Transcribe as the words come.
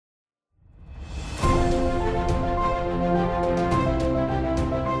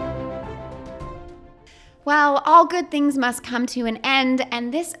Well, all good things must come to an end,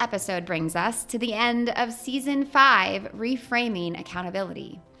 and this episode brings us to the end of Season 5, Reframing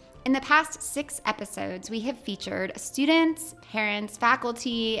Accountability. In the past 6 episodes, we have featured students, parents,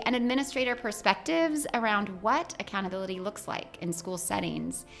 faculty, and administrator perspectives around what accountability looks like in school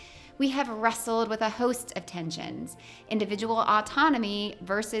settings. We have wrestled with a host of tensions: individual autonomy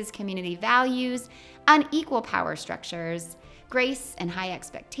versus community values, unequal power structures, grace and high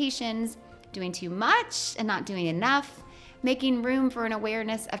expectations, doing too much and not doing enough, making room for an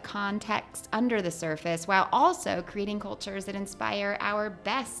awareness of context under the surface, while also creating cultures that inspire our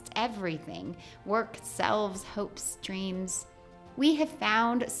best everything: work, selves, hopes, dreams. We have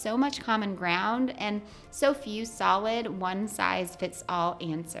found so much common ground and so few solid one-size-fits-all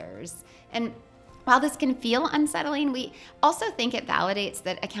answers. And while this can feel unsettling, we also think it validates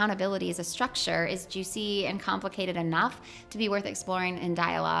that accountability as a structure is juicy and complicated enough to be worth exploring in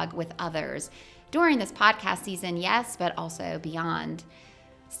dialogue with others. During this podcast season, yes, but also beyond.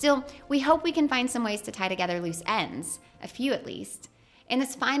 Still, we hope we can find some ways to tie together loose ends, a few at least. In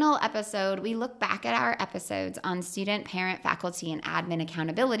this final episode, we look back at our episodes on student, parent, faculty, and admin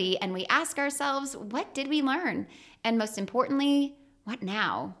accountability, and we ask ourselves, what did we learn? And most importantly, what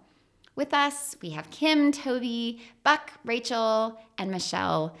now? With us, we have Kim, Toby, Buck, Rachel, and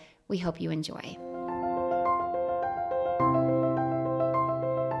Michelle. We hope you enjoy.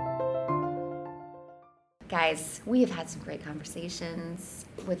 Guys, we have had some great conversations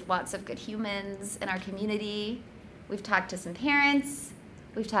with lots of good humans in our community. We've talked to some parents.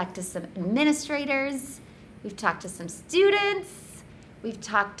 We've talked to some administrators. We've talked to some students. We've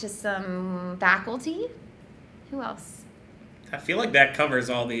talked to some faculty. Who else? I feel like that covers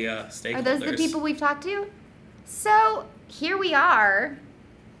all the stakeholders. Are those the people we've talked to? So here we are,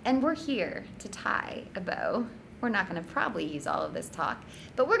 and we're here to tie a bow. We're not going to probably use all of this talk,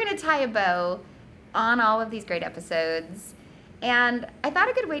 but we're going to tie a bow on all of these great episodes. And I thought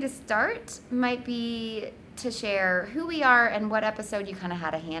a good way to start might be to share who we are and what episode you kind of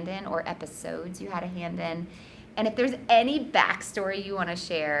had a hand in, or episodes you had a hand in. And if there's any backstory you want to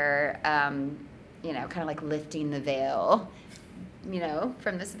share, kind of like lifting the veil,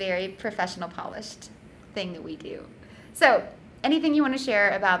 from this very professional, polished thing that we do. So, anything you want to share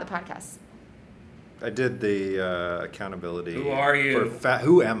about the podcast? I did the accountability. Who are you?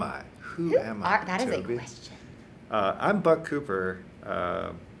 Who am I? Who am I? That is Toby? a question. I'm Buck Cooper,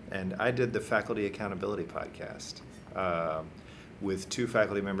 and I did the faculty accountability podcast with 2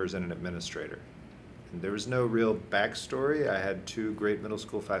 faculty members and an administrator. And there was no real backstory. I had 2 great middle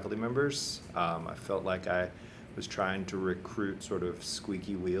school faculty members. I felt like I was trying to recruit sort of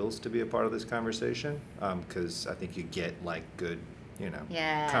squeaky wheels to be a part of this conversation, because I think you get like good,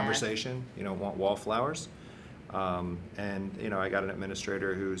 conversation. You don't want wallflowers. And I got an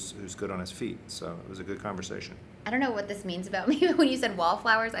administrator who's good on his feet, so it was a good conversation. I don't know what this means about me. When you said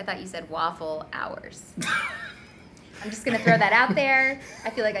wallflowers, I thought you said waffle hours. I'm just going to throw that out there. I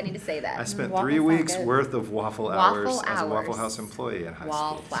feel like I need to say that. I spent 3 weeks worth of waffle hours as a Waffle House employee in high school.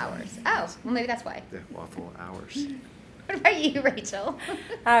 Wallflowers. Oh, well, maybe that's why. Yeah, waffle hours. What about you, Rachel?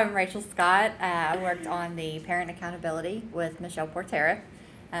 I'm Rachel Scott. I worked on the parent accountability with Michelle Portera.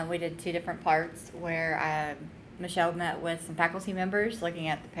 We did 2 different parts where Michelle met with some faculty members looking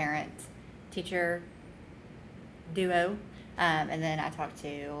at the parent-teacher duo. And then I talked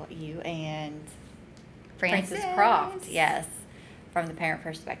to you and Francis Croft, yes, from the parent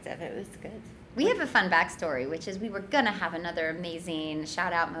perspective. It was good. We have a fun backstory, which is we were going to have another amazing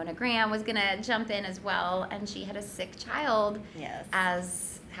shout-out. Mona Graham was going to jump in as well, and she had a sick child, yes,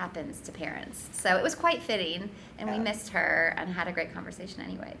 as happens to parents. So it was quite fitting, and we missed her and had a great conversation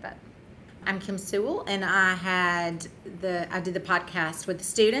anyway. But I'm Kim Sewell, and I did the podcast with the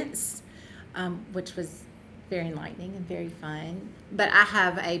students, which was very enlightening and very fun. But I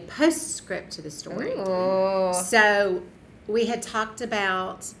have a postscript to the story. Ooh. So we had talked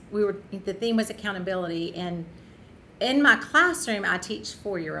about, the theme was accountability, and in my classroom I teach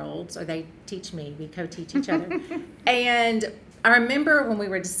 4-year-olds, or they teach me, we co-teach each other. And I remember when we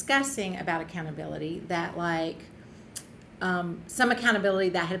were discussing about accountability that some accountability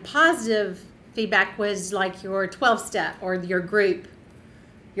that had positive feedback was like your 12-step or your group,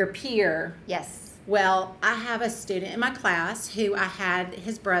 your peer. yes. Well, I have a student in my class who I had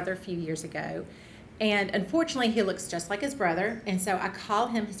his brother a few years ago, and unfortunately he looks just like his brother, and so I call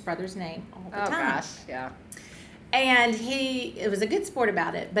him his brother's name all the time. Oh gosh, yeah. And it was a good sport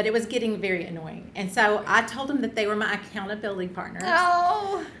about it, but it was getting very annoying. And so I told him that they were my accountability partners.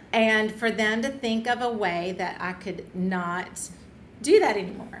 Oh. And for them to think of a way that I could not do that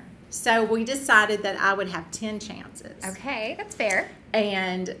anymore. So we decided that I would have 10 chances. Okay, that's fair.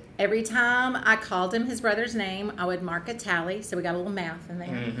 And every time I called him his brother's name, I would mark a tally. So we got a little math in there.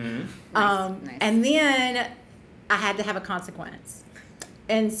 Mm-hmm. Nice. And then I had to have a consequence.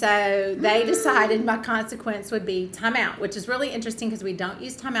 And so they decided my consequence would be timeout, which is really interesting because we don't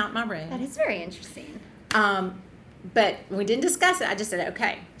use timeout in my room. That is very interesting. But we didn't discuss it. I just said,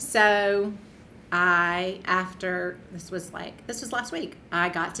 okay. So this was last week, I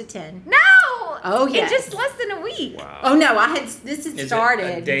got to 10. No! Oh, yes. In just less than a week. Wow. Oh, no, this had Is started.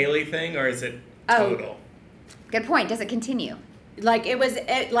 it a daily thing or is it Oh. total? Good point. Does it continue? Like, it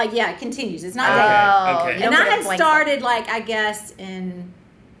continues. It's not Okay, daily. okay. And No, I but it had blanks started, I guess,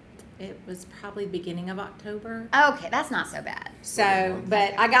 it was probably the beginning of October. Okay, that's not so bad. So,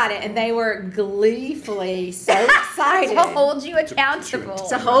 but I got it, and they were gleefully so excited To hold you accountable.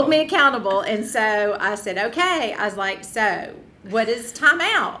 to hold me accountable. And so I said, okay. I was like, so what is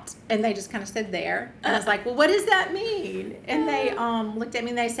timeout? And they just kind of stood there. And I was like, well, what does that mean? And they looked at me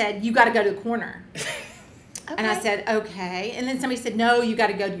and they said, you got to go to the corner. And I said, okay. And then somebody said, no, you got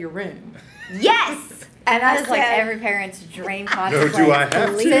to go to your room. Yes! And I that is like said- every parent's dream consequence. do I have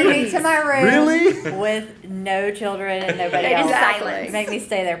to? Send me to my room Really? with no children and nobody Exactly. else. Make me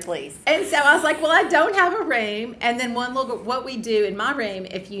stay there, please. And so I was like, well, I don't have a room. And then what we do in my room,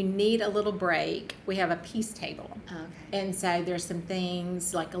 if you need a little break, we have a peace table. Okay. And so there's some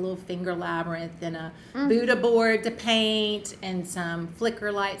things like a little finger labyrinth and a Buddha board to paint and some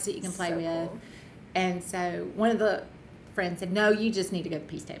flicker lights that you can play So with. cool. And so one of the friend said, no, you just need to go to the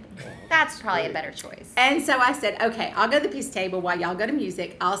peace table. That's probably a better choice. And so I said, okay, I'll go to the peace table while y'all go to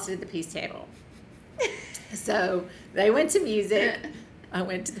music. I'll sit at the peace table. So they went to music. I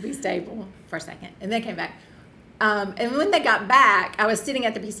went to the peace table for a second, and then came back. And when they got back, I was sitting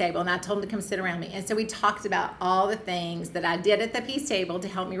at the peace table, and I told them to come sit around me. And so we talked about all the things that I did at the peace table to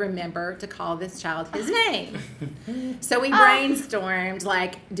help me remember to call this child his name. So we brainstormed,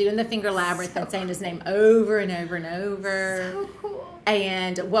 like doing the finger labyrinth and saying his name over and over and over. So cool.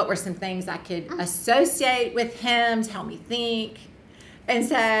 And what were some things I could associate with him to help me think. And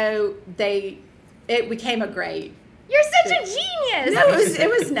so it became a great. You're such a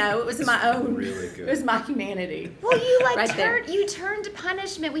genius. No, it was my own. Really good. It was my humanity. Well, you Right there. turned to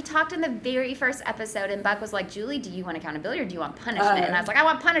punishment. We talked in the very first episode, and Buck was like, "Julie, do you want accountability or do you want punishment?" And I was like, "I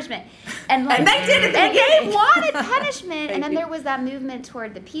want punishment." And And they did it. And they wanted punishment. They And then did. there was that movement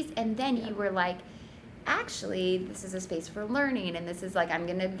toward the peace. And then you were like, "Actually, this is a space for learning, and this is like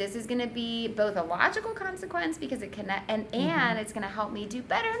this is gonna be both a logical consequence because it connect and it's gonna help me do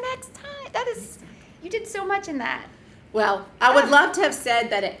better next time." That is, you did so much in that. Well, I would love to have said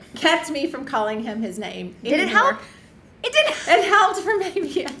that it kept me from calling him his name. Did it anymore. help? It did. It helped for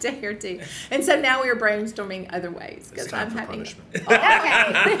maybe a day or two. And so now we are brainstorming other ways It's because time I'm for having. punishment.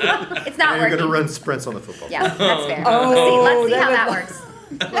 Okay. It's not Now you're working. going to run sprints on the football field. Yeah, that's fair. Oh, Let's see that how would-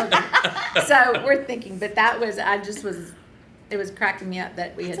 that works. So we're thinking, but it was cracking me up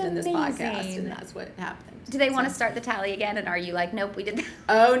that we had That's done this amazing. podcast and that's what happened. Do they want to So- start the tally again? And are you like, nope, we did that?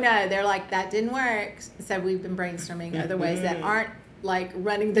 Oh no, they're like, that didn't work. So we've been brainstorming other ways that aren't like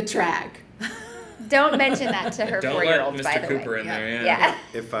running the track. Don't mention that to her Don't let 4-year-olds, by Mr. the Cooper way. in there, yeah. Yeah.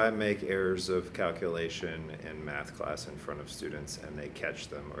 If I make errors of calculation in math class in front of students and they catch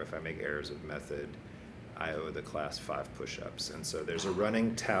them, or if I make errors of method, I owe the class 5 push-ups. And so there's a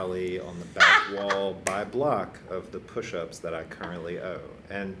running tally on the back wall by block of the push-ups that I currently owe.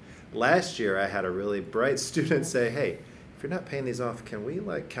 And last year I had a really bright student say, hey, if you're not paying these off, can we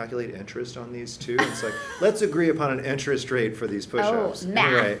like calculate interest on these too? And it's like, let's agree upon an interest rate for these push-ups. math.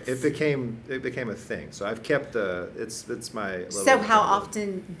 Anyway, it became a thing. So I've kept it's my little So how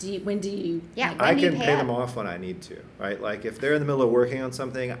thing. often when do you? Yeah. I When do you can pay pay up? them off when I need to, right? Like if they're in the middle of working on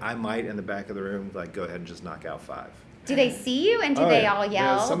something, I might in the back of the room like go ahead and just knock out 5. Do they see you and do Oh, they yeah. all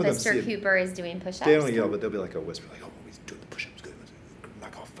Yeah, yell, some of them see Mr. it. Cooper is doing push-ups? They don't yell, but they'll be like a whisper, like, "Oh, he's doing the push-ups, good,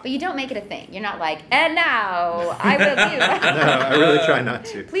 knock off 5." But you don't make it a thing. You're not like, and now I will do. No, I really try not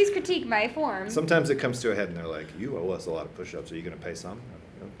to. Please critique my form. Sometimes it comes to a head, and they're like, "You owe us a lot of push-ups. Are you going to pay some?"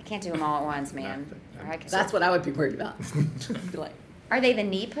 I can't do them all at once, man. No, Or I could- That's what I would be worried about. Be like, Are they the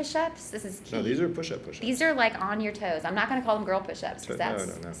knee push-ups? This is key. No, these are push-ups. These are like on your toes. I'm not going to call them girl push-ups because that's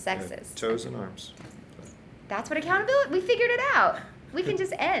no. sexist. Toes and arms. That's what accountability. We figured it out. We can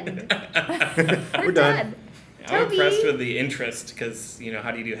just end. We're done. I'm Toby. impressed with the interest because,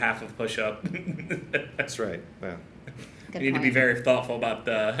 how do you do half of push-up? That's right. Well, Good you need to be point. very thoughtful about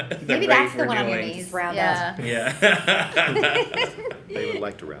the Maybe rate that's the we're one on your doing. knees. Round yeah. Yeah. they would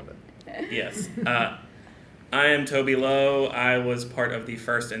like to round it. Yes. I am Toby Lowe. I was part of the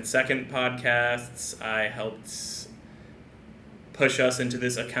first and second podcasts. I helped push us into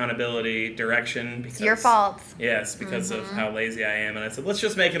this accountability direction. Because, It's your fault. Yes, because of how lazy I am. And I said, let's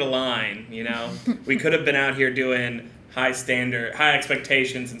just make it a line, We could have been out here doing high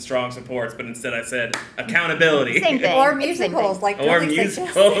expectations and strong supports, but instead I said accountability. Same thing. Or It's the same musicals, thing. like Or Julie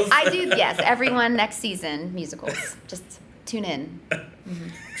musicals. suggested. I do, yes. Everyone next season, musicals. Just tune in.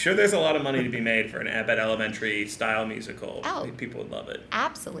 Sure, there's a lot of money to be made for an Abbott Elementary style musical. Oh. People would love it.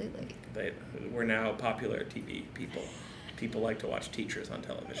 Absolutely. We're now popular TV people. People like to watch teachers on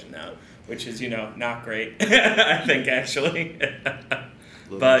television now, which is, not great, I think, actually.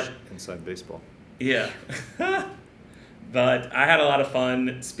 But inside baseball. Yeah. But I had a lot of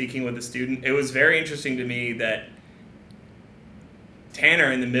fun speaking with a student. It was very interesting to me that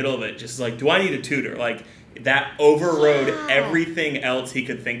Tanner, in the middle of it, just like, do I need a tutor? Like, that overrode everything else he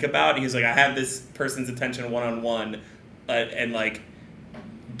could think about. He was like, I have this person's attention one-on-one, and like,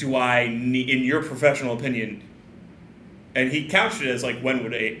 do I need, in your professional opinion, and he couched it as like, when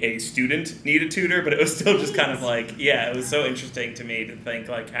would a student need a tutor? But it was still just kind of like, it was so interesting to me to think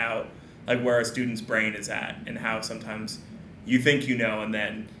like how, like where a student's brain is at, and how sometimes you think and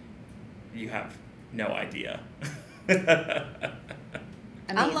then you have no idea.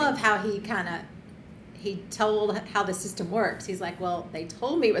 I love how he told how the system works. He's like, well, they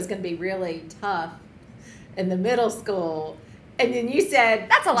told me it was going to be really tough in the middle school. And then you said,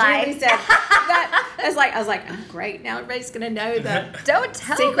 that's a lie. Julie said that. I was like, oh, great. Now everybody's going to know the Don't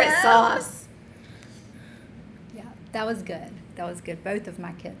tell secret them. sauce. Yeah, that was good. That was good. Both of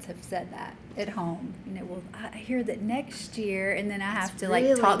my kids have said that at home. Well, I hear that next year, and then I have to like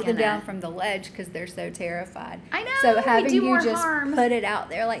really talk them down gonna- from the ledge because they're so terrified. I know, So we having do you more just harm. put it out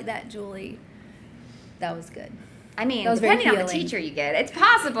there like that, Julie, that was good. I mean, That was very depending on the healing. teacher you get, it's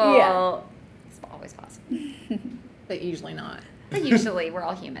possible. Yeah. It's always possible. But usually not. But usually, we're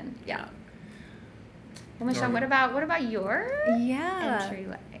all human. Yeah. Well, Michelle, Normal. what about your Yeah.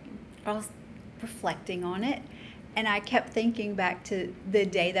 entryway? I was reflecting on it, and I kept thinking back to the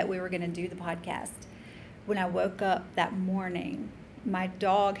day that we were going to do the podcast. When I woke up that morning, my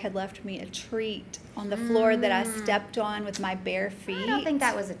dog had left me a treat on the floor that I stepped on with my bare feet. I don't think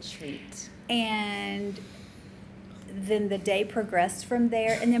that was a treat. And then the day progressed from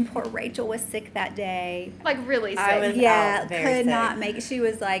there, and then poor Rachel was sick that day. Like really sick. I was Yeah, out very could sick. not make it. She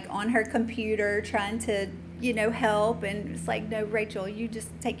was like on her computer trying to, help, and it's like, no, Rachel, you just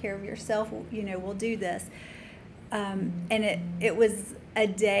take care of yourself. We'll do this. And it was a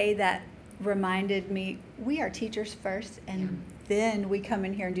day that reminded me we are teachers first, and then we come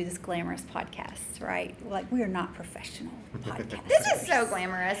in here and do this glamorous podcast, right? Like, we are not professional podcasters. This is so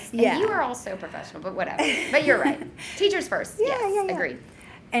glamorous. And Yeah. you are all so professional, but whatever. But you're right. Teachers first. Yeah, yes, yeah, yeah. Agreed.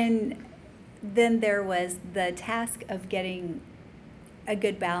 And then there was the task of getting a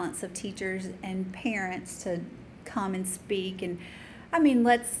good balance of teachers and parents to come and speak. And I mean,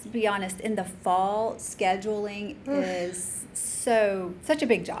 let's be honest, in the fall, scheduling is such a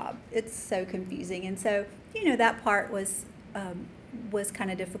big job. It's so confusing. And so, that part was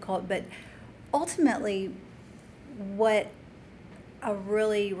kind of difficult. But ultimately, what I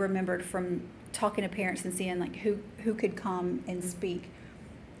really remembered from talking to parents and seeing like who could come and speak,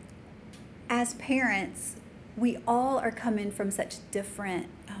 as parents, we all are coming from such different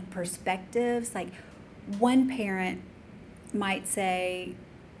perspectives. Like, one parent might say,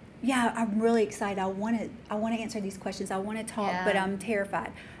 yeah, I'm really excited. I want to answer these questions. I want to talk, but I'm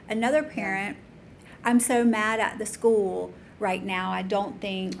terrified. Another parent, I'm so mad at the school right now. I don't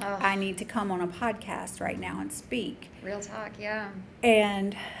think I need to come on a podcast right now and speak. Real talk, yeah.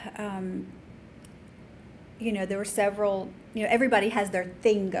 And, there were several, everybody has their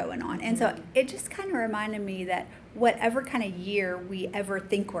thing going on. And so it just kind of reminded me that whatever kind of year we ever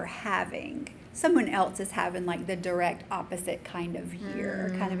think we're having, someone else is having like the direct opposite kind of year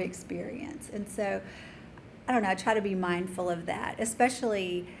or kind of experience. And so, I don't know, I try to be mindful of that,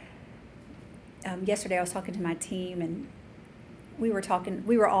 especially yesterday I was talking to my team, and we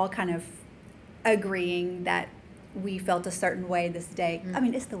were all kind of agreeing that we felt a certain way this day. I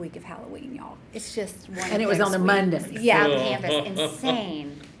mean, it's the week of Halloween, y'all. It's just one And it was on a weeks. Monday. Yeah. On campus.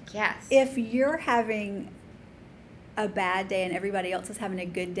 Insane. Yes. If you're having a bad day and everybody else is having a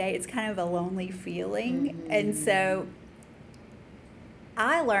good day, it's kind of a lonely feeling. And so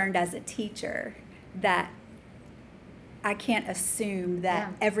I learned as a teacher that I can't assume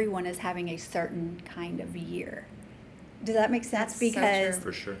that everyone is having a certain kind of year. Does that make sense? That's so Because true.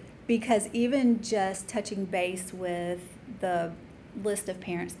 For sure. because even just touching base with the list of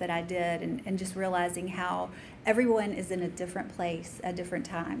parents that I did, and just realizing how everyone is in a different place at different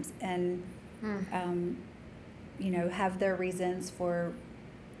times, and have their reasons for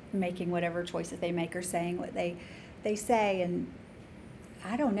making whatever choices they make or saying what they say, and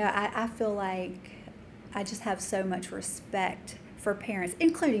I don't know. I feel like I just have so much respect for parents,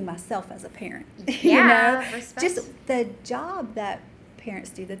 including myself as a parent. Yeah, respect. Just the job that parents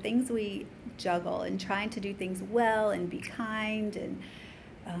do, the things we juggle, and trying to do things well and be kind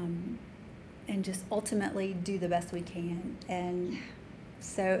and just ultimately do the best we can. And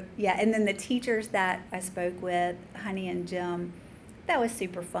so, yeah, and then the teachers that I spoke with, Honey and Jim, that was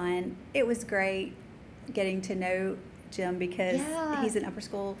super fun. It was great getting to know Jim because he's an upper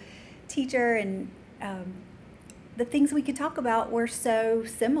school teacher, and the things we could talk about were so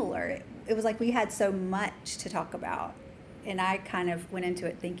similar. It was like we had so much to talk about, and I kind of went into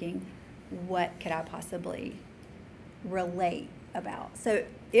it thinking, what could I possibly relate about? So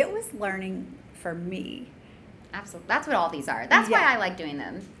it was learning for me. Absolutely. That's what all these are. That's why I like doing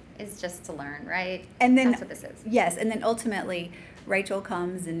them, is just to learn, right? And then, that's what this is. Yes, and then ultimately Rachel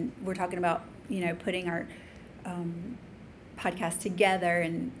comes and we're talking about, putting our podcast together,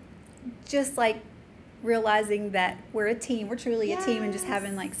 and just like realizing that we're a team, we're truly a team, and just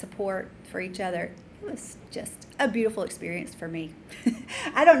having like support for each other. It was just a beautiful experience for me.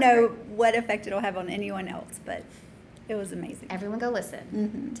 I don't know what effect it'll have on anyone else, but it was amazing. Everyone go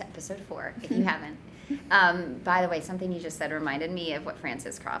listen to episode 4 if you haven't. By the way, something you just said reminded me of what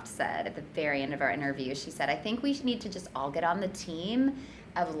Francis Croft said at the very end of our interview. She said, I think we need to just all get on the team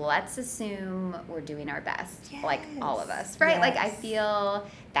of let's assume we're doing our best, like all of us, right? Yes. Like I feel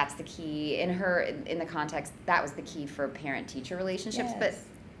that's the key in the context, that was the key for parent-teacher relationships, but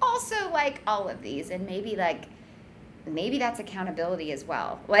also like all of these, and maybe that's accountability as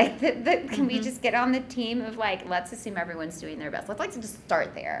well. Like, can we just get on the team of like, let's assume everyone's doing their best. Let's like to just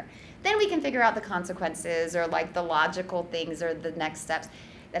start there. Then we can figure out the consequences or like the logical things or the next steps.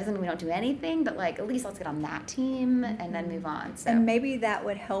 That doesn't mean we don't do anything, but like at least let's get on that team and then move on. So. And maybe that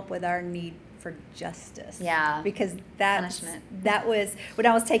would help with our need for justice. Yeah. Because punishment. That was, when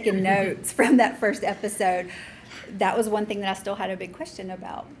I was taking notes from that first episode, that was one thing that I still had a big question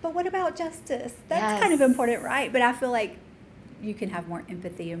about. But what about justice? That's kind of important, right? But I feel like you can have more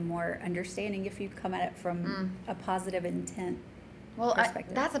empathy and more understanding if you come at it from a positive intent. Well,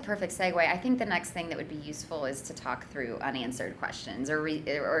 that's a perfect segue. I think the next thing that would be useful is to talk through unanswered questions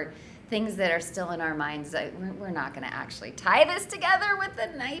or things that are still in our minds. We're not going to actually tie this together with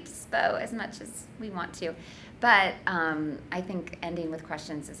a nice bow as much as we want to. But I think ending with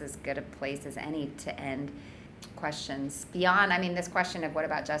questions is as good a place as any to end questions. Beyond, this question of what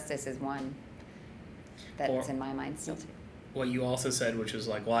about justice is one that's in my mind still too. What you also said, which was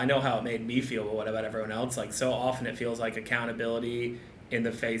like, well, I know how it made me feel, but what about everyone else? Like, so often it feels like accountability in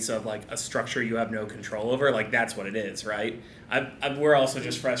the face of like a structure you have no control over. Like, that's what it is, right? We're also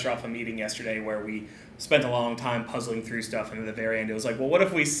just fresh off a meeting yesterday where we spent a long time puzzling through stuff, and at the very end it was like, well, what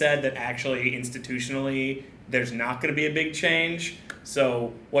if we said that actually institutionally there's not going to be a big change?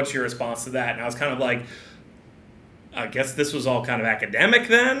 So what's your response to that? And I was kind of like, I guess this was all kind of academic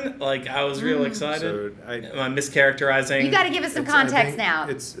then. Like, I was real excited. So Am I mischaracterizing? You got to give us some context now.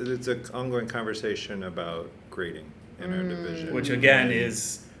 It's an ongoing conversation about grading in our division. Which, again,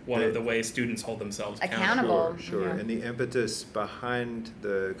 is one of the ways students hold themselves accountable. Sure. Yeah. And the impetus behind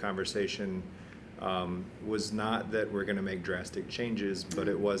the conversation was not that we're going to make drastic changes, but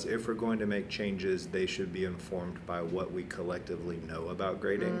it was, if we're going to make changes, they should be informed by what we collectively know about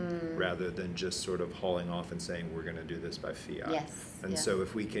grading, rather than just sort of hauling off and saying we're going to do this by fiat. Yes. And so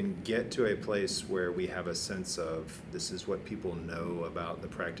if we can get to a place where we have a sense of this is what people know about the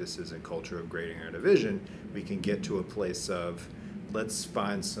practices and culture of grading our division, we can get to a place of let's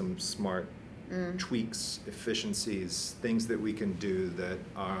find some smart tweaks, efficiencies, things that we can do that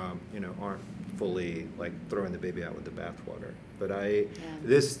aren't fully like throwing the baby out with the bathwater. But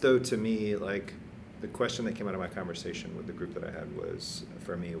this though, to me, like the question that came out of my conversation with the group that I had was,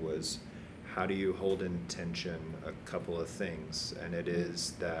 for me, was how do you hold in tension a couple of things? And it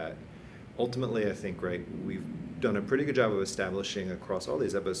is that ultimately, I think, right, we've done a pretty good job of establishing across all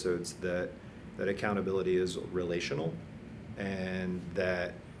these episodes that accountability is relational, and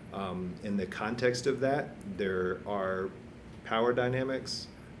that in the context of that, there are power dynamics,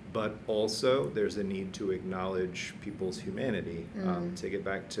 but also there's a need to acknowledge people's humanity. To get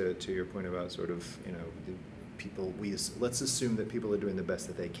back to your point about sort of, the people, let's assume that people are doing the best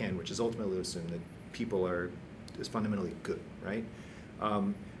that they can, which is ultimately assume that people is fundamentally good, right?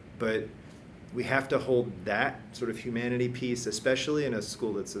 But we have to hold that sort of humanity piece, especially in a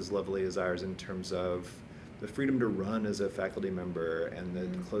school that's as lovely as ours, in terms of the freedom to run as a faculty member and the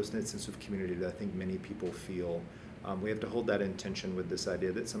close-knit sense of community that I think many people feel. We have to hold that in tension with this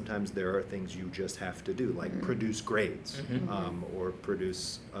idea that sometimes there are things you just have to do, like produce grades, or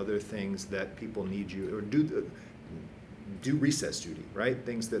produce other things that people need you, or do recess duty, right?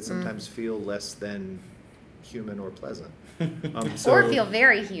 Things that sometimes feel less than human or pleasant. Or feel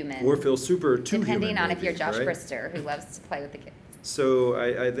very human. Or feel super too human. Depending on if maybe, you're Josh right? Brister, who loves to play with the kids. So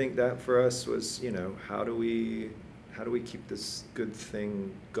I think that for us was, how do we keep this good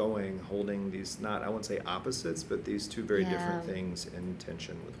thing going, holding these, not, I wouldn't say opposites, but these two very different things in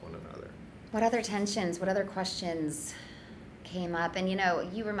tension with one another. What other tensions, what other questions came up? And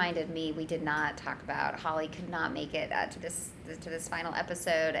you reminded me, we did not talk about, Holly could not make it to this final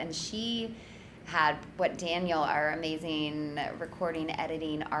episode, and she had what Daniel, our amazing recording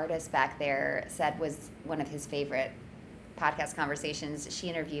editing artist back there, said was one of his favorite podcast conversations. She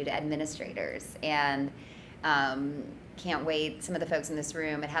interviewed administrators, and can't wait. Some of the folks in this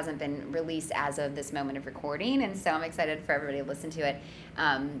room, it hasn't been released as of this moment of recording, and so I'm excited for everybody to listen to it.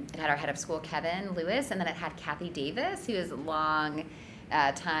 It had our head of school, Kevin Lewis, and then it had Kathy Davis, who is a long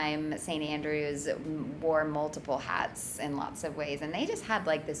time St. Andrews, wore multiple hats in lots of ways, and they just had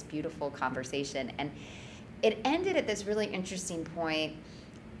like this beautiful conversation, and it ended at this really interesting point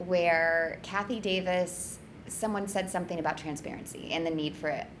where Kathy Davis, someone said something about transparency and the need for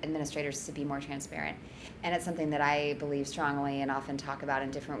administrators to be more transparent. And it's something that I believe strongly and often talk about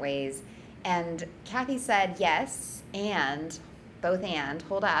in different ways. And Kathy said, yes, and, both and,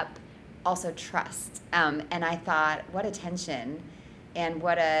 hold up, also trust. And I thought, what a tension and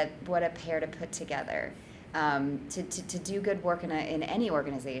what a pair to put together. To do good work in any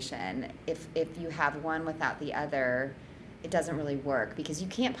organization, if you have one without the other, it doesn't really work, because you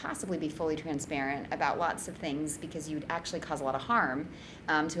can't possibly be fully transparent about lots of things, because you'd actually cause a lot of harm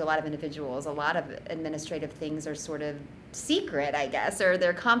to a lot of individuals. A lot of administrative things are sort of secret, I guess, or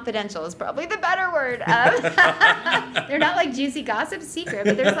they're confidential is probably the better word. They're not like juicy gossip secret,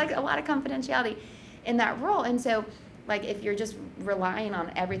 but there's like a lot of confidentiality in that role. And so, like, if you're just relying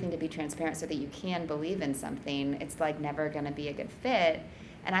on everything to be transparent so that you can believe in something, it's like never going to be a good fit.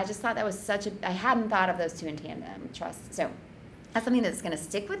 And I just thought that was I hadn't thought of those two in tandem, trust. So that's something that's going to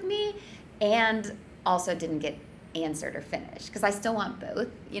stick with me, and also didn't get answered or finished, because I still want both,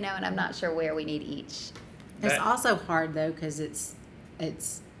 and I'm not sure where we need each. It's also hard, though, because it's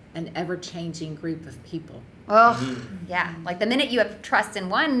an ever-changing group of people. Oh, yeah. Like the minute you have trust in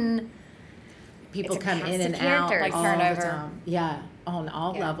one, People it's a come cast in of and out characters. Like all turnover. the time. Yeah, on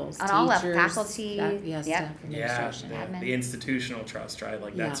all levels. On all levels, Teachers, faculty, staff, yep. staff Yeah, administration. admin. the institutional trust, right?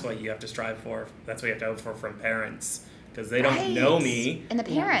 Like that's Yeah. what you have to strive for. That's what you have to hope for from parents, because they don't Right. know me, And the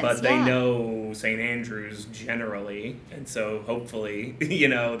parents, but they yeah. know St. Andrews generally, and so hopefully,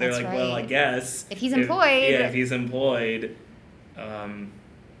 they're That's like, well, I right. guess If he's employed. if he's employed, And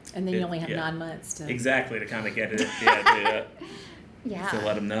then you only have 9 months to. exactly, to kind of get it, Yeah. to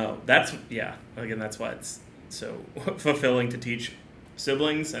let them know. That's again, that's why it's so fulfilling to teach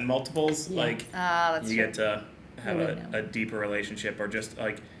siblings and multiples. Yeah. Like That's you true. get to have Really know. a deeper relationship, or just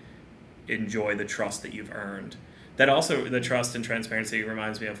like enjoy the trust that you've earned. That also, the trust and transparency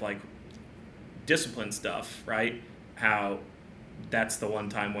reminds me of like discipline stuff, right? How that's the one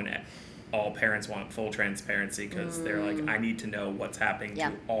time when all parents want full transparency, because they're like, I need to know what's happening Yeah.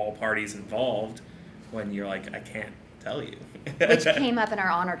 to all parties involved, when you're like, I can't tell you. Which came up in our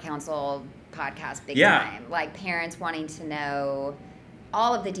Honor Council podcast big Yeah. time. Like parents wanting to know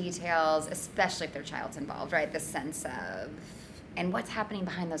all of the details, especially if their child's involved, right? The sense of, and what's happening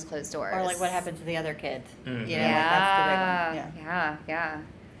behind those closed doors. Or like what happened to the other kid. Mhm. Like, Yeah. that's the big one. Yeah.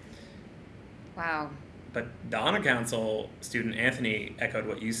 Wow. But the Honor Council student, Anthony, echoed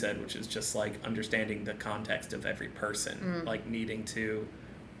what you said, which is just like understanding the context of every person, like needing to,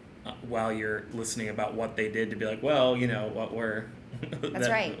 while you're listening about what they did, to be like, well, what were, That's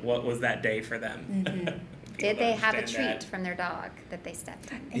right. What was that day for them? Mm-hmm. Be able Did to they have a understand treat that. from their dog that they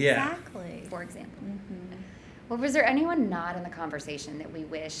stepped in, Yeah. Exactly. for example? Mm-hmm. Well, was there anyone not in the conversation that we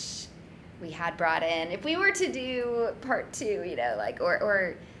wish we had brought in? If we were to do part 2,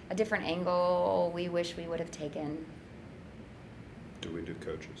 or a different angle we wish we would have taken. Do we do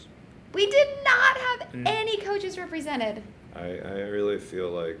coaches? We did not have any coaches represented. I really feel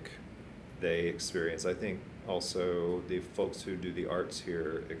like they experience, I think also the folks who do the arts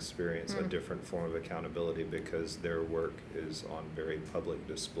here experience a different form of accountability, because their work is on very public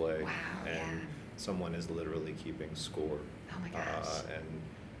display. Wow, and yeah. someone is literally keeping score. Oh my gosh. And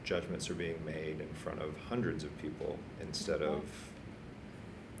judgments are being made in front of hundreds of people instead of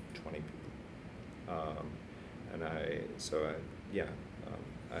 20 people.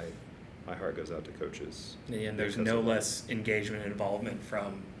 my heart goes out to coaches. And there's because no of that. less engagement and involvement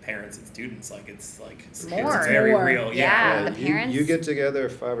from parents and students. Like it's More. very More. real. Yeah. Yeah. The parents- You get together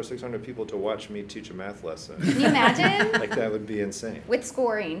 500 or 600 people to watch me teach a math lesson. Can you imagine? Like that would be insane. With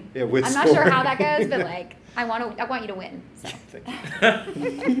scoring. Yeah, with I'm not sure how scoring. that goes, but like I want you to win. So. Thank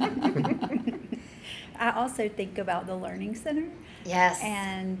you. I also think about the Learning Center Yes.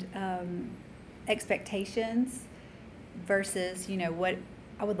 and expectations versus, what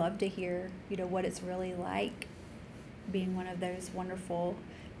I would love to hear, what it's really like being one of those wonderful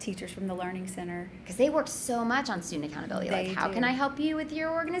teachers from the Learning Center. Because they work so much on student accountability. They Like, how do. can I help you with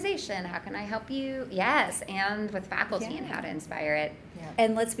your organization? How can I help you? Yes, and with faculty and Yeah. how to inspire it.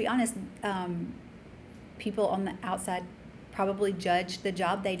 And let's be honest, people on the outside probably judge the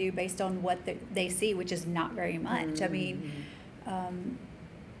job they do based on what they see, which is not very much. I mean,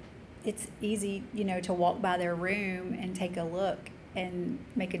 it's easy, to walk by their room and take a look and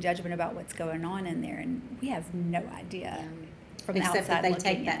make a judgment about what's going on in there, and we have no idea from the Except outside that they looking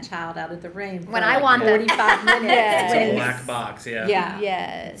take that in. child out of the room When for I like want them. 45 minutes. Yes. It's a when- black box. Yeah. Yeah.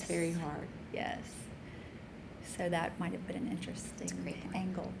 Yes. It's very hard. Yes. So that might have been an interesting a great point.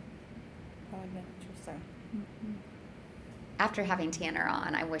 angle. That would have been interesting. After having Tanner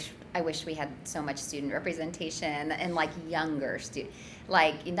on, I wish we had so much student representation and like younger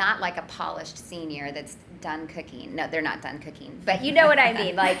like not like a polished senior that's done cooking. No, they're not done cooking, but you know what I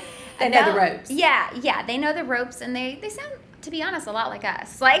mean. Like They know the ropes. Yeah, they know the ropes, and they sound, to be honest, a lot like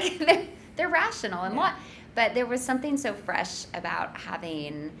us. Like they're rational and but there was something so fresh about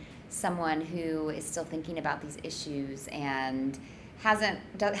having someone who is still thinking about these issues and hasn't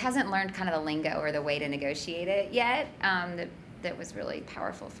learned kind of the lingo or the way to negotiate it yet. That was really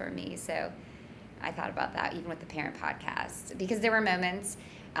powerful for me. So I thought about that even with the parent podcast, because there were moments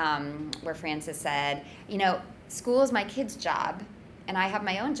where Francis said, school is my kid's job and I have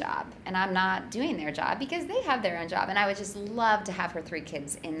my own job and I'm not doing their job because they have their own job. And I would just love to have her 3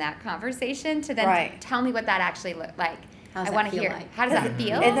 kids in that conversation to then Right. tell me what that actually looked like. How's I that want to feel hear. like? How does that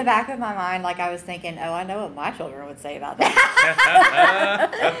feel? In the back of my mind, like I was thinking, oh, I know what my children would say about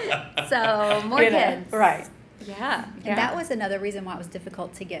that. So more kids. Right. Yeah. And that was another reason why it was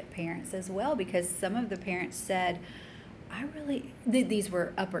difficult to get parents as well, because some of the parents said, these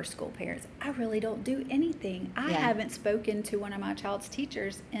were upper school parents, I really don't do anything. I Yeah. haven't spoken to one of my child's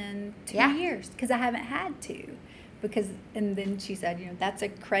teachers in 2 Yeah. years because I haven't had to. And then she said, that's a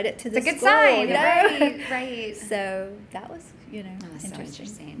credit to the It's a good school. sign. you know? Right. So that was, That was so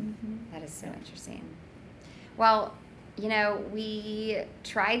interesting. Mhm. That is so interesting. Well, we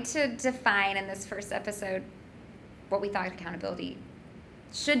tried to define in this first episode what we thought accountability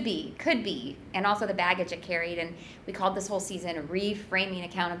should be, could be, and also the baggage it carried. And we called this whole season Reframing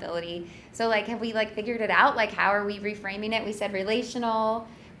Accountability. So, have we, figured it out? How are we reframing it? We said relational.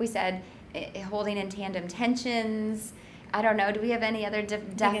 We said holding in tandem tensions. I don't know. Do we have any other I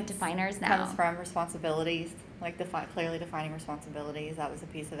think definers now? Comes from responsibilities, clearly defining responsibilities. That was a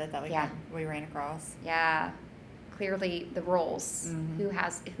piece of it that we ran across. Yeah, clearly the roles.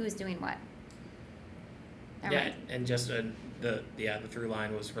 Mhm. Who's doing what? All Yeah, right. and just the through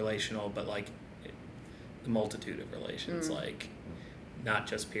line was relational, but the multitude of relations, not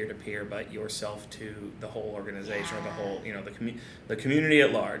just peer to peer, but yourself to the whole organization or the whole, the community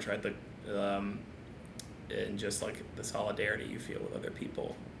at large, right? And just the solidarity you feel with other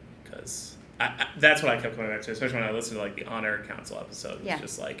people, because that's what I kept coming back to, especially when I listened to the Honor Council episode. It was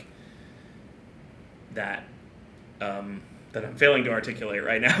just that that I'm failing to articulate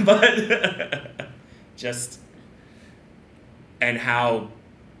right now, but just and how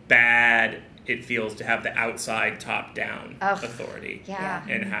bad it feels to have the outside top down authority, Yeah.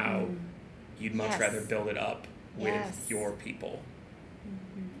 and how you'd much Yes. rather build it up with Yes. your people.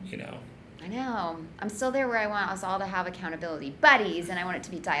 I know. I'm still there where I want us all to have accountability buddies, and I want it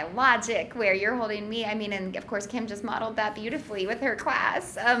to be dialogic, where you're holding me. I mean, and of course, Kim just modeled that beautifully with her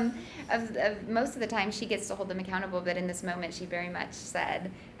class. Of most of the time, she gets to hold them accountable, but in this moment, she very much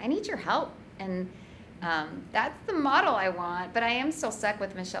said, "I need your help," and that's the model I want. But I am still stuck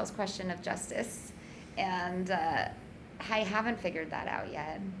with Michelle's question of justice, and I haven't figured that out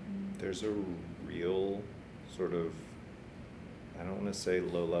yet. There's a real sort of, I don't want to say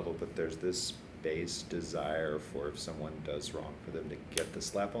low level, but there's this base desire for, if someone does wrong, for them to get the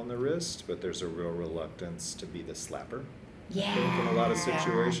slap on the wrist, but there's a real reluctance to be the slapper. Yeah, I think in a lot of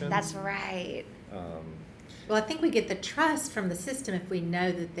situations. That's right. Well, I think we get the trust from the system if we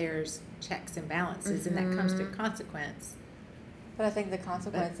know that there's checks and balances, and that comes through consequence. But I think the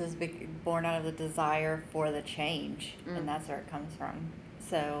consequence is born out of the desire for the change, and that's where it comes from.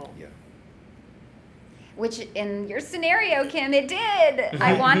 So Yeah. which in your scenario, Kim, it did.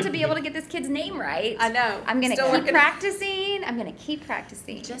 I want to be able to get this kid's name right. I know. I'm going to Still keep looking- practicing. I'm going to keep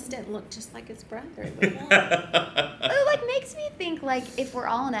practicing. He just didn't look just like his brother. It like makes me think like if we're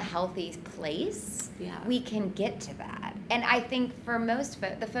all in a healthy place, Yeah. we can get to that. And I think for most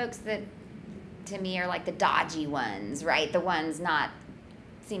the folks that to me are like the dodgy ones, right? The ones not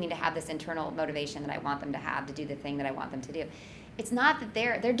seeming to have this internal motivation that I want them to have to do the thing that I want them to do. It's not that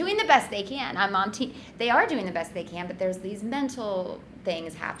they're doing the best they can. I'm on team. They are doing the best they can, but there's these mental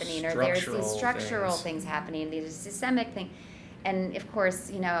things happening, or there's these structural things happening, these systemic things. And of course,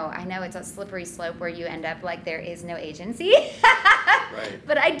 you know, I know it's a slippery slope where you end up like there is no agency. Right.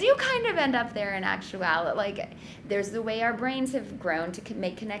 But I do kind of end up there in actuality. Like, there's the way our brains have grown to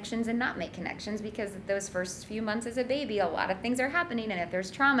make connections and not make connections, because those first few months as a baby, a lot of things are happening. And if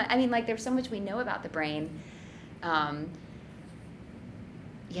there's trauma, I mean, like, there's so much we know about the brain.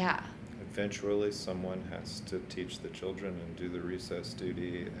 Yeah. Eventually, someone has to teach the children and do the recess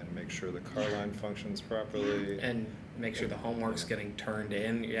duty and make sure the car line functions properly. And make sure the homework's getting turned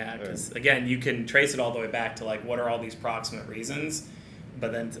in. Yeah, because again, you can trace it all the way back to like, what are all these proximate reasons?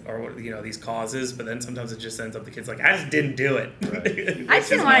 But then, or you know, these causes. But then sometimes it just ends up the kid's like, I just didn't do it. Right. I just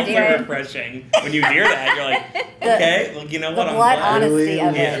didn't want to do it. Refreshing when you hear that. You're like, okay, well, you know what? The I'm blood glad. honesty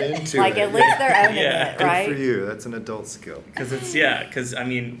of Really it. into Like, it. at least they're owning Yeah. it, Good right? for you. That's an adult skill. Because it's,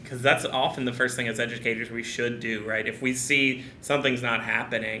 because that's often the first thing as educators we should do, right? If we see something's not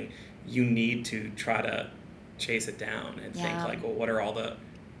happening, you need to try to chase it down and think like, well, what are all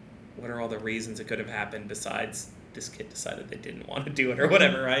the reasons it could have happened besides this kid decided they didn't want to do it or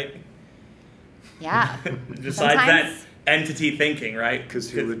whatever, right? Yeah. Besides Sometimes- that entity thinking, right? Because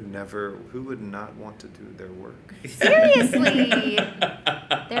who would not want to do their work? Seriously.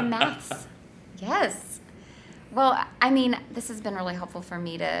 They're maths. Yes. Well, I mean, this has been really helpful for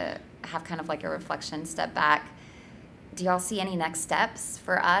me to have kind of like a reflection, step back. Do y'all see any next steps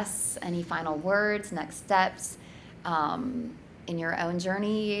for us? Any final words, next steps in your own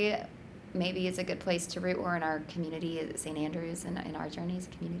journey? Maybe it's a good place to root, or in our community at St. Andrews and in our journey as a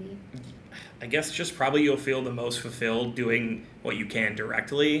community. I guess just probably you'll feel the most fulfilled doing what you can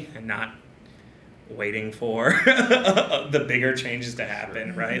directly and not waiting for the bigger changes to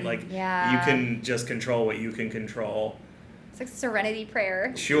happen, right? Like, Yeah. you can just control what you can control. It's like serenity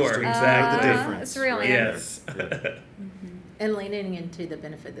prayer. Sure, Just to exactly. know the difference. It's real, right? Yes. And leaning into the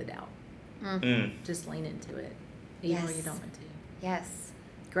benefit of the doubt. Mm. Just lean into it, even when you Yes. don't want to. Yes.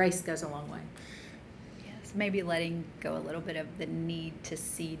 Grace goes a long way. Yes, maybe letting go a little bit of the need to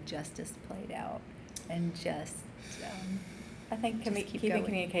see justice played out, and just I think Just keep keeping going.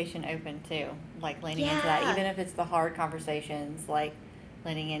 communication open too, like leaning into that, Yeah. even if it's the hard conversations, like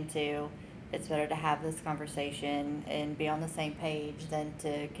leaning into it's better to have this conversation and be on the same page than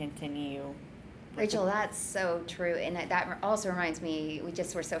to continue. Rachel, that's so true. And that also reminds me, we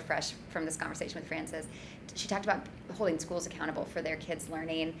just were so fresh from this conversation with Francis. She talked about holding schools accountable for their kids'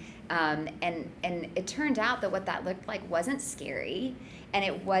 learning. And it turned out that what that looked like wasn't scary. And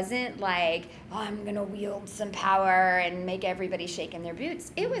it wasn't like, oh, I'm going to wield some power and make everybody shake in their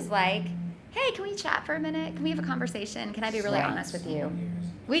boots. It was like, hey, can we chat for a minute? Can we have a conversation? Can I be really honest with you?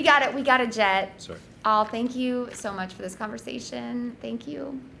 We got it. We got a jet. Sorry. All, thank you so much for this conversation. Thank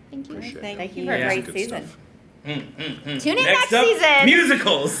you. Thank you. Appreciate it. Thank you you. for a Yeah. great Good season. stuff. Tune in next up, season.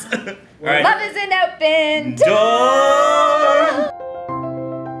 musicals. All right. Love is an open Door.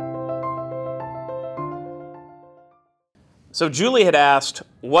 So Julie had asked,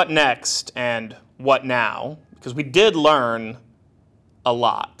 what next and what now? Because we did learn a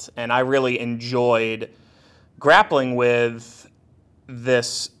lot, and I really enjoyed grappling with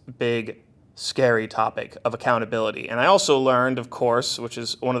this big, scary topic of accountability. And I also learned, of course, which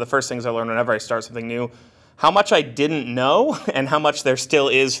is one of the first things I learn whenever I start something new, how much I didn't know and how much there still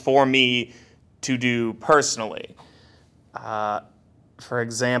is for me to do personally. For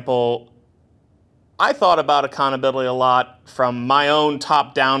example, I thought about accountability a lot from my own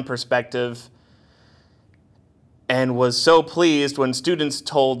top-down perspective and was so pleased when students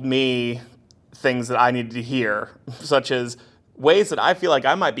told me things that I needed to hear, such as ways that I feel like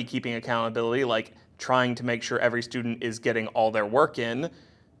I might be keeping accountability, like trying to make sure every student is getting all their work in,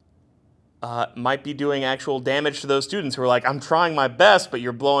 might be doing actual damage to those students who are like, I'm trying my best, but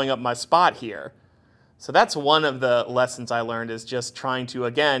you're blowing up my spot here. So that's one of the lessons I learned, is just trying to,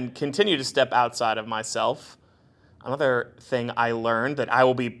 again, continue to step outside of myself. Another thing I learned that I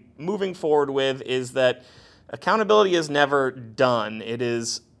will be moving forward with is that accountability is never done. It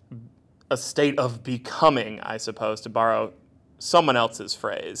is a state of becoming, I suppose, to borrow someone else's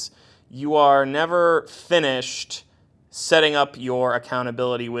phrase. You are never finished setting up your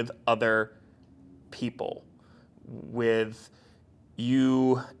accountability with other people, with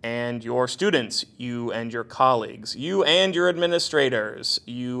you and your students, you and your colleagues, you and your administrators,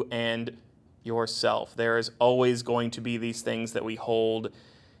 you and yourself. There is always going to be these things that we hold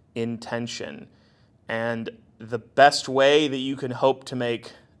in tension. And the best way that you can hope to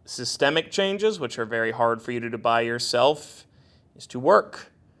make systemic changes, which are very hard for you to do by yourself, is to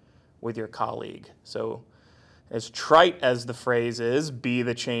work with your colleague. So as trite as the phrase is, be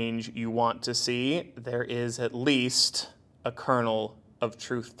the change you want to see, there is at least a kernel of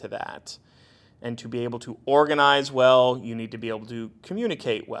truth to that. And to be able to organize well, you need to be able to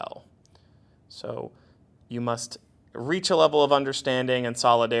communicate well. So you must reach a level of understanding and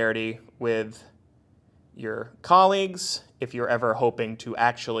solidarity with your colleagues if you're ever hoping to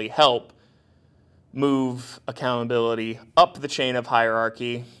actually help move accountability up the chain of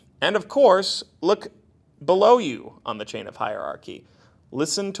hierarchy. And of course, look below you on the chain of hierarchy.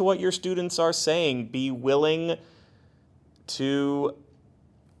 Listen to what your students are saying. Be willing to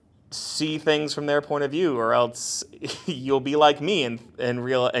see things from their point of view, or else you'll be like me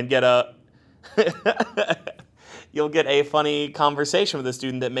and get a you'll get a funny conversation with a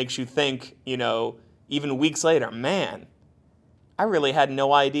student that makes you think, even weeks later, man, I really had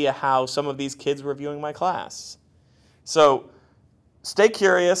no idea how some of these kids were viewing my class. So stay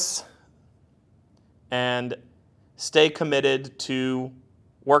curious and stay committed to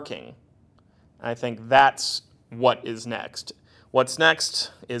working. I think that's what is next. What's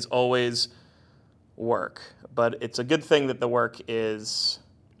next is always work, but it's a good thing that the work is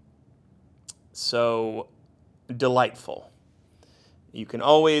so delightful. You can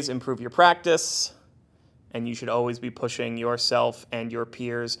always improve your practice, and you should always be pushing yourself and your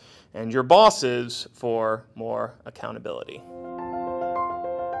peers and your bosses for more accountability.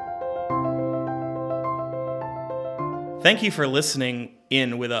 Thank you for listening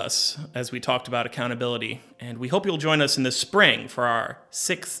in with us as we talked about accountability, and we hope you'll join us in the spring for our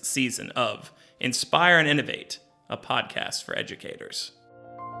 6th season of Inspire and Innovate, a podcast for educators.